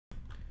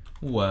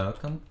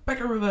Welcome back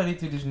everybody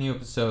to this new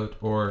episode,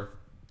 or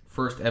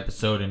first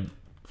episode in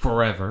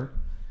forever.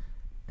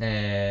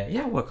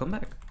 Yeah, welcome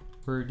back.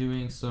 We're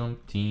doing some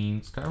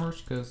Team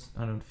Skywars because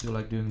I don't feel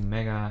like doing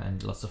Mega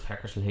and lots of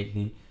hackers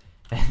lately.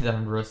 And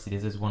I'm rusty.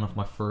 This is one of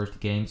my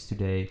first games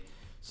today.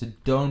 So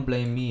don't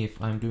blame me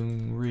if I'm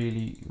doing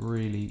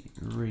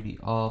really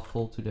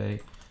awful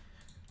today.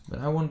 But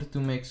I wanted to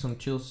make some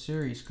chill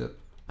series because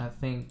I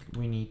think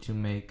we need to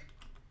make,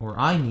 or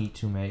I need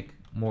to make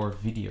more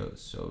videos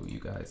so you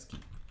guys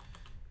keep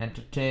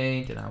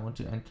entertained, and I want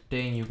to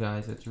entertain you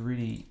guys. That's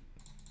really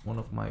one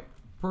of my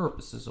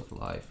purposes of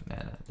life. Nah,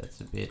 that's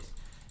a bit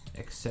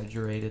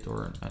exaggerated,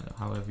 or I don't know,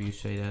 however you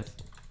say that.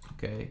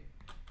 Okay,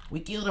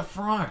 we killed a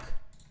frog.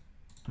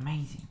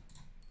 Amazing.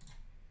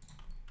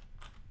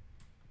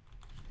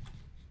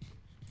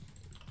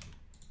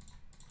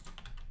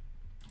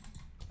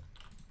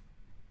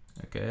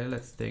 Okay,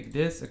 let's take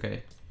this.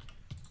 Okay.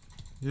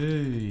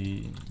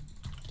 Hey,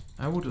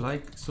 I would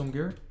like some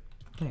gear.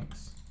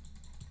 Thanks.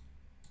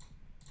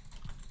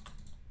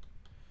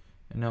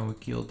 And now we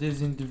kill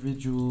this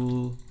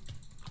individual.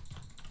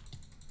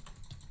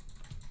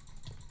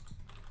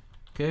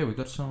 Okay, we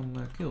got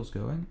some kills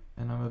going.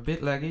 And I'm a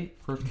bit laggy.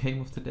 First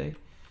game of the day.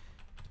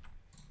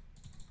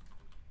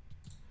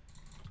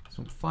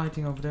 Some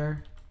fighting over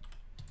there.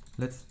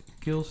 Let's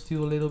kill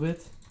steal a little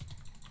bit.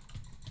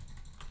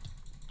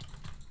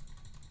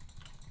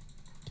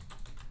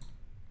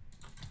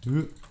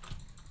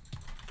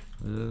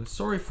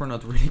 Sorry for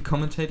not really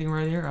commentating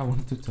right here. I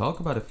wanted to talk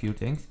about a few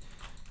things,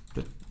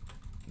 but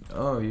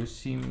oh, you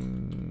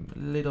seem a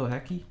little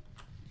hacky.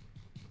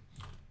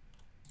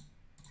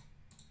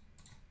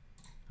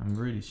 I'm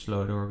really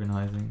slow at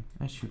organizing.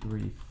 I should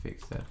really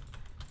fix that.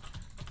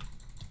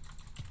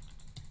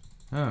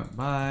 Oh,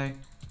 bye.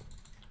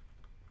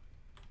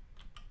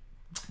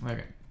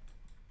 Okay.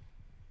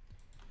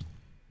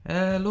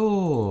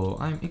 Hello,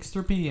 I'm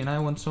Xtropy and I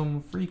want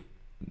some free.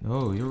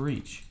 Oh, your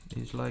reach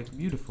is like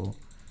beautiful.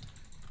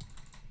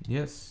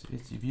 Yes,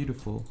 it's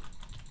beautiful.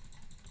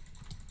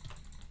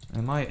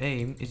 And my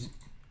aim is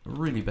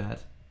really bad.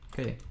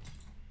 Okay.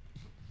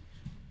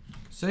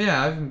 So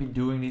yeah, I haven't been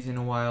doing these in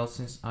a while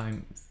since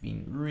I've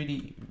been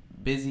really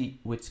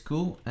busy with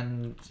school,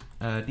 and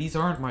these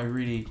aren't my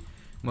really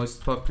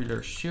most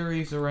popular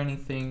series or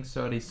anything,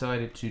 so I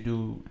decided to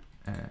do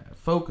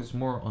focus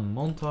more on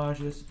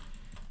montages.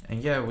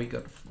 And yeah, we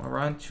got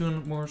around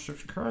 200 more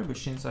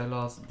subscribers since I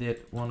last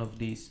did one of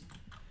these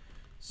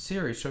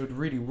series, so it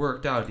really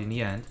worked out in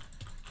the end.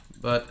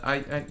 But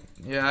I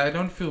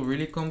don't feel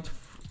really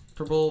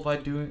comfortable by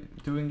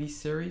doing these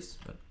series,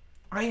 but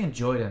I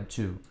enjoy them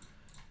too.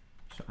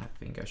 So I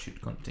think I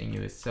should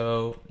continue it.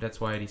 So that's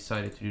why I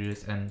decided to do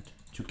this and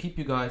to keep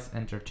you guys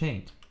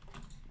entertained.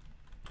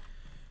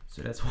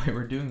 So that's why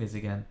we're doing this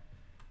again.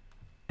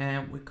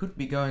 And we could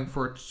be going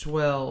for a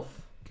 12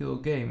 kill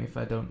game if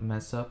I don't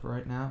mess up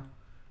right now.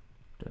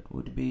 That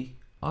would be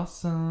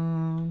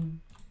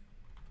awesome.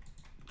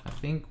 I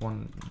think oh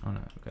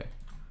no, okay.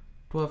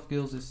 12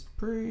 kills is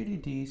pretty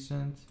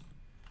decent.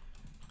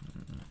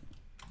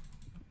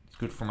 It's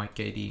good for my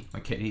KD. My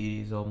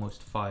KD is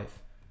almost 5.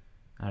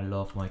 I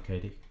love my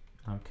KD.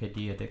 I'm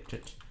KD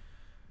addicted.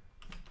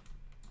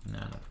 No,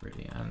 not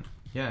really. And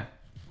yeah.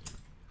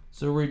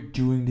 So we're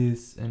doing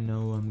this, and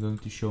now I'm going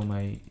to show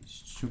my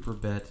super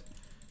bad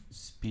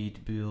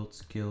speed build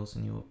skills,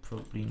 and you will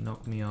probably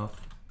knock me off.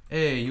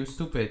 Hey, you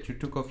stupid, you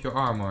took off your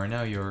armor,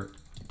 now you're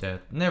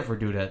dead. Never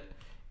do that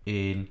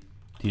in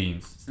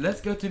teams. So let's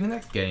go to the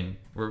next game.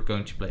 We're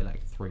going to play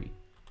like 3.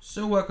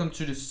 So welcome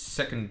to the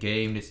second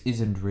game. This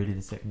isn't really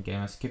the second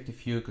game. I skipped a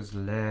few because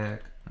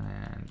lag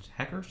and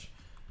hackers.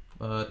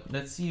 But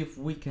let's see if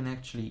we can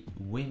actually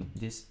win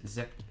this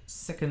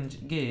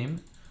second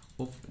game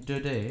of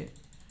the day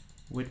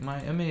with my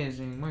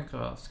amazing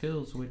Minecraft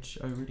skills, which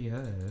I already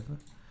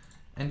have.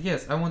 And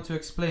yes, I want to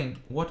explain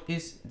what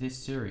is this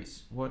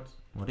series. What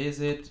is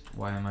it?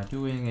 Why am I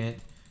doing it?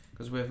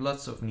 Because we have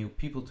lots of new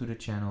people to the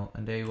channel,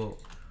 and they will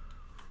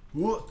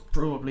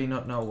probably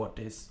not know what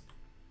this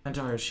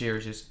entire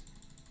series is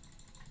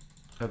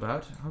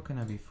about. How can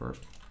I be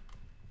first?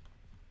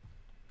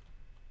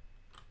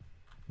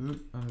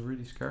 I'm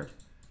really scared.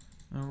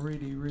 I'm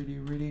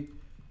really.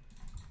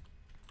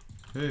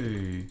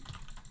 Hey.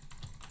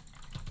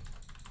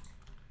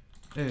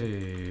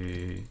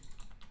 Hey.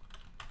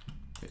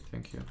 Okay,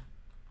 thank you.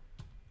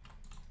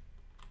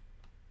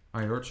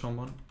 I heard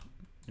someone.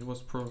 It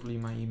was probably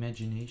my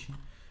imagination.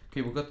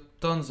 Okay, we got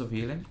tons of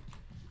healing.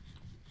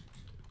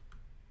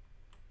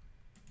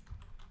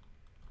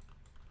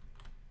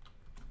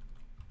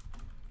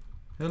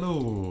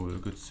 Hello,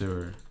 good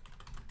sir.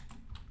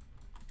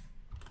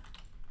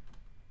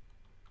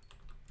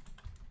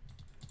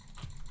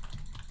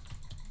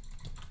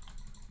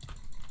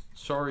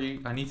 Sorry,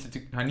 I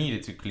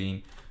needed to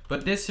clean.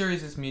 But this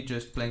series is me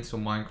just playing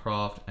some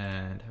Minecraft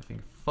and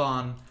having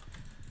fun.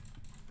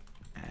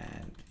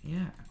 And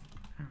yeah,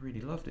 I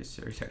really love this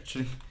series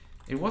actually.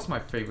 It was my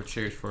favorite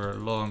series for a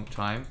long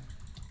time.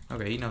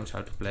 Okay, he knows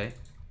how to play.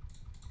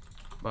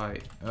 Bye.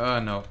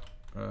 No.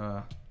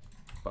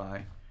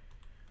 Bye.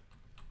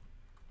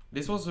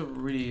 this was a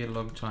really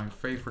long time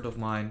favorite of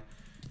mine.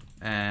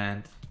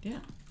 And yeah.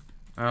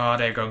 Oh,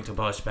 they're going to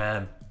buy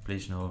spam.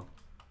 Please no.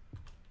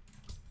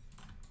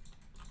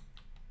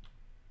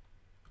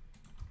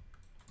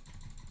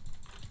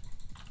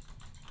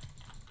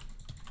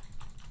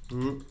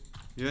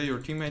 Yeah, your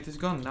teammate is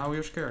gone. Now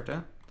you're scared,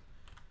 eh?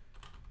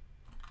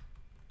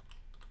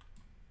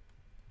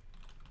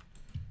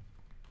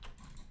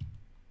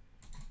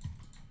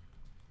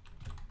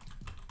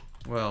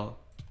 Well,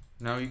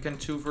 now you can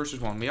 2 versus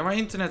 1. Yeah, my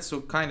internet's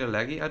so kind of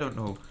laggy. I don't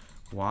know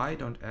why.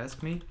 Don't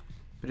ask me.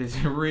 But it's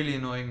really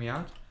annoying me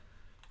out.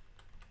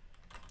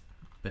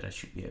 But I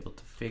should be able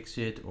to fix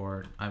it.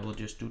 Or I will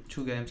just do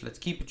 2 games. Let's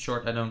keep it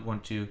short. I don't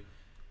want to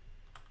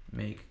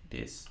make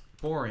this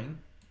boring.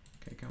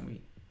 Okay, can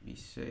we be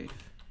safe?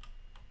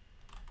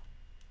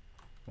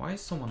 Why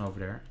is someone over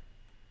there?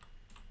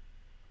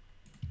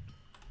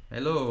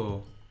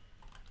 Hello.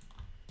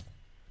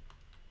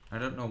 I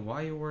don't know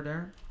why you were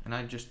there. And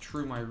I just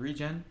threw my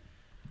regen.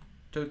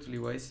 Totally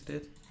wasted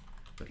it.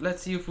 But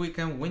let's see if we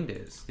can win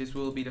this. This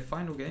will be the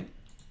final game.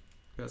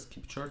 Because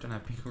keep it short, and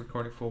I've been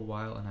recording for a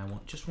while. And I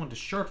just want a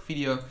short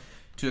video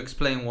to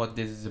explain what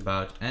this is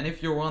about. And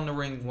if you're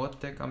wondering what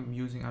deck I'm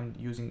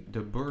using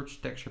the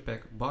Birch texture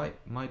pack by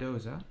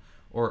Midoza.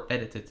 Or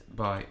edited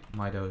by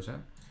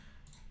Midoza.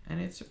 And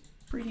it's a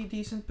pretty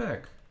decent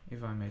pack,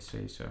 if I may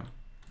say so.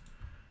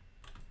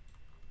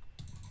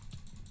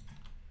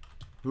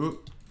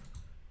 Ooh.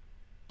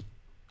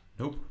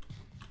 Nope.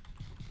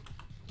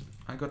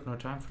 I got no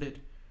time for it.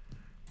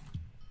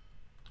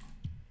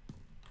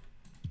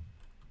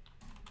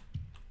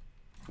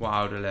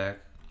 Wow, the lag.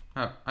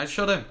 Oh, I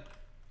shot him.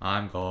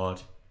 I'm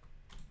God.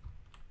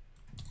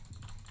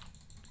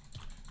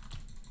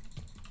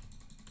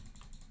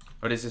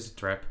 Oh, this is a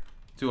trap.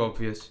 Too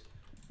obvious.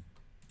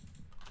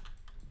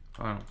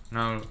 Oh,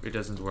 no, it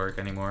doesn't work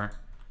anymore.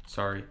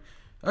 Sorry.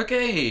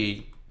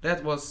 Okay,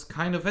 that was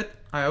kind of it.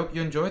 I hope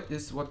you enjoyed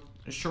this. What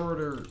a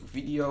shorter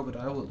video, but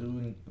I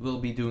will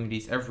be doing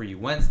these every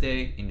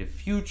Wednesday in the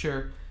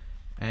future.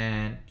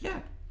 And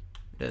yeah,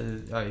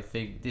 I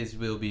think this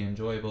will be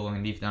enjoyable.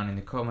 And leave down in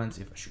the comments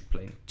if I should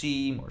play a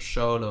team or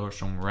solo or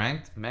some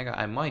ranked mega.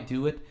 I might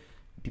do it.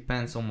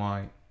 Depends on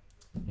my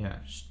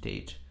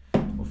state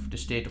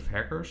of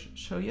hackers.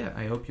 So yeah,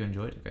 I hope you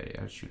enjoyed. Okay,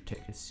 I should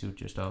take this suit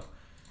just off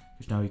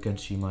because now you can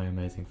see my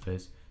amazing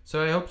face.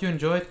 So I hope you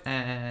enjoyed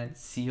and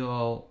see you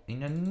all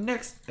in the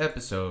next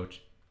episode.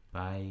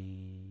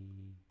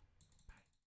 Bye.